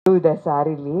ಇದೆ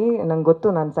ಸ್ಯಾರಿಲಿ. ನಂಗೆ ಗೊತ್ತು,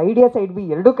 ನಾನು ಸೈಡ್ ಎ ಸೈಡ್ ಬಿ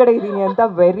ಎರಡೂ ಕಡೆ ಇದ್ದೀನಿ ಅಂತ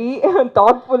ವೆರಿ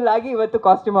ಥಾಟ್ಫುಲ್ ಆಗಿ ಇವತ್ತು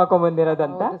ಕಾಸ್ಟ್ಯೂಮ್ ಹಾಕೊಂಡ್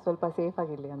ಬಂದಿರೋದಂತ. ಸ್ವಲ್ಪ ಸೇಫ್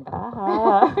ಆಗಿರ್ಲಿ ಅಂತ.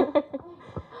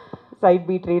 ಸೈಡ್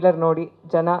ಬಿ ಟ್ರೇಲರ್ ನೋಡಿ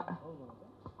ಜನ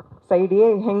ಸೈಡ್ ಎ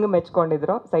ಹೆಂಗೆ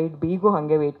ಮೆಚ್ಕೊಂಡಿದ್ರು, ಸೈಡ್ ಬಿಗೂ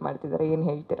ಹಾಗೆ ವೆಯ್ಟ್ ಮಾಡ್ತಿದ್ದಾರೆ. ಏನು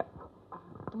ಹೇಳ್ತೀರಾ?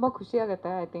 ತುಂಬ ಖುಷಿ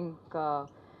ಆಗುತ್ತೆ. ಐ ಥಿಂಕ್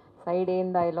ಸೈಡ್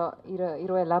ಎಯಿಂದ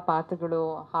ಇರೋ ಎಲ್ಲ ಪಾತ್ರಗಳು,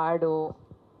 ಹಾಡು,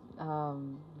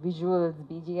 ವಿಜುವಲ್ಸ್,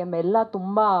 BGM ಎಲ್ಲ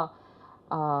ತುಂಬ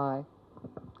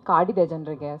ಕಾಡಿದೆ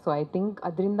ಜನರಿಗೆ. ಸೊ ಐ ಥಿಂಕ್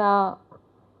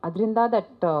ಅದರಿಂದ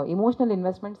ದಟ್ ಇಮೋಷ್ನಲ್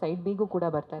ಇನ್ವೆಸ್ಟ್ಮೆಂಟ್ ಸೈಡ್ ಬಿಗೂ ಕೂಡ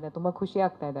ಬರ್ತಾ ಇದೆ. ತುಂಬ ಖುಷಿ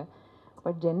ಆಗ್ತಾ ಇದೆ.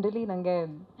 ಬಟ್ ಜನರಲಿ ನನಗೆ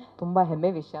ತುಂಬ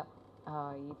ಹೆಮ್ಮೆ ವಿಷಯ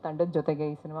ಈ ತಂಡದ ಜೊತೆಗೆ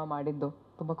ಈ ಸಿನಿಮಾ ಮಾಡಿದ್ದು.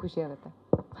 ತುಂಬ ಖುಷಿ ಆಗುತ್ತೆ.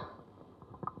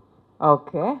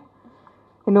 ಓಕೆ,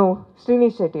 ಇನ್ನು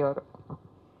ಶ್ರೀನಿಶ್ ಶೆಟ್ಟಿ ಅವರು.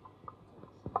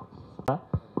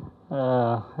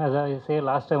 As I say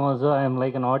last time also, I am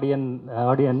like an audience.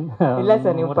 ಇಲ್ಲ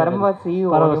ಸರ್, ನೀವು ಪರಮ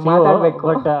CEO ಮಾತಾಡಬೇಕು.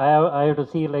 But I have to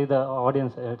see like the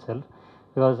audience itself,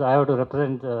 because I have to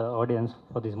represent the audience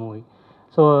for this movie.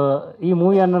 So ಈ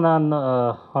ಮೂವಿಯನ್ನು ನಾನು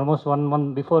almost 1 month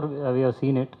before we have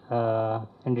seen it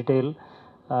in detail.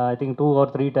 I think 2 or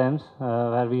 3 times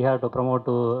where we have to promote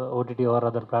to OTT or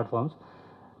other platforms.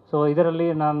 So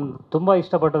ಇದರಲ್ಲಿ ನಾನು ತುಂಬ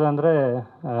ಇಷ್ಟಪಟ್ಟದಂದರೆ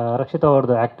ರಕ್ಷಿತಾ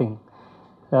ಅವ್ರದ್ದು acting.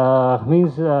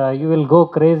 Means you will go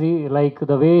crazy, like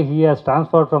the way he has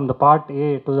transferred from the part A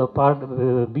to the part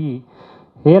B.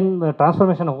 ಏನು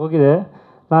transformation ಹೋಗಿದೆ.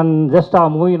 ನಾನು just ಆ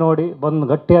movie ನೋಡಿ ಬಂದು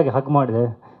ಗಟ್ಟಿಯಾಗಿ ಹಗ್ ಮಾಡಿದೆ.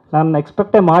 ನಾನು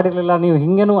ಎಕ್ಸ್ಪೆಕ್ಟೇ ಮಾಡಿರಲಿಲ್ಲ ನೀವು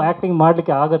ಹಿಂಗೇನೂ ಆ್ಯಕ್ಟಿಂಗ್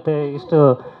ಮಾಡಲಿಕ್ಕೆ ಆಗುತ್ತೆ, ಇಷ್ಟು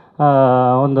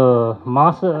ಒಂದು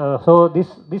mass. So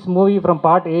this movie from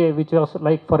part A which was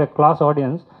like for A class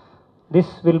audience,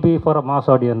 this will be for a mass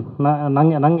audience.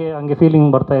 ನನಗೆ ಹಂಗೆ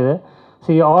ಫೀಲಿಂಗ್ ಬರ್ತಾ ಇದೆ.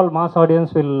 C all mass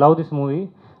audience will love this movie.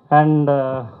 And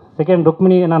second,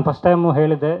 Rukmini ನಾನು first time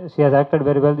ಹೇಳಿದ್ದೆ, she has acted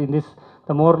very well in this.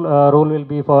 The more roll will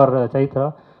be for Chaitra.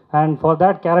 And for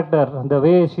that character the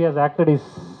way she has acted is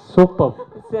super.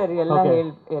 Sir ಎಲ್ಲ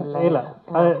ಇಲ್ಲ,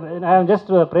 I am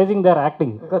just praising there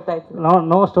acting. ಗೊತ್ತಾಯ್ತು.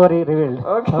 No story revealed.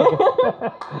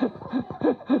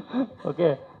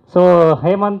 Okay. So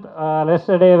Hemant,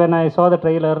 ಲೆಸ್ಟರ್ಡೇ when I saw the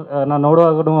trailer, ನಾನು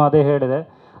ನೋಡುವಾಗೂ ಅದೇ ಹೇಳಿದೆ,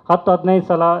 10-15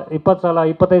 ಸಲ 20 ಸಲ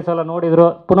 25 ಸಲ ನೋಡಿದ್ರು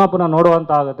ಪುನಃ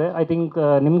ನೋಡುವಂತ ಆಗುತ್ತೆ. ಐ ಥಿಂಕ್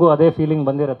ನಿಮಗೂ ಅದೇ ಫೀಲಿಂಗ್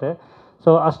ಬಂದಿರುತ್ತೆ. ಸೊ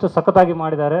ಅಷ್ಟು ಸಖತ್ತಾಗಿ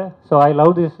ಮಾಡಿದ್ದಾರೆ. So I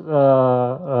love this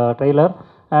trailer.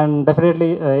 And definitely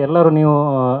ಎಲ್ಲರೂ ನೀವು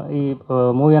ಈ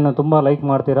ಮೂವಿಯನ್ನು ತುಂಬ ಲೈಕ್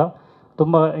ಮಾಡ್ತೀರಾ.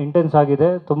 ತುಂಬ ಇಂಟೆನ್ಸ್ ಆಗಿದೆ,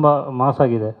 ತುಂಬ ಮಾಸ್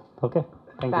ಆಗಿದೆ. Okay,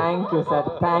 thank you sir,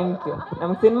 thank you.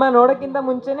 ನಮ್ಮ ಸಿನಿಮಾ ನೋಡೋಕ್ಕಿಂತ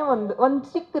ಮುಂಚೆನೇ ಒಂದು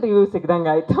ಚಿಕ್ಕ ರಿವ್ಯೂ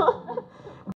ಸಿಗ್ದಂಗೆ ಆಯಿತು.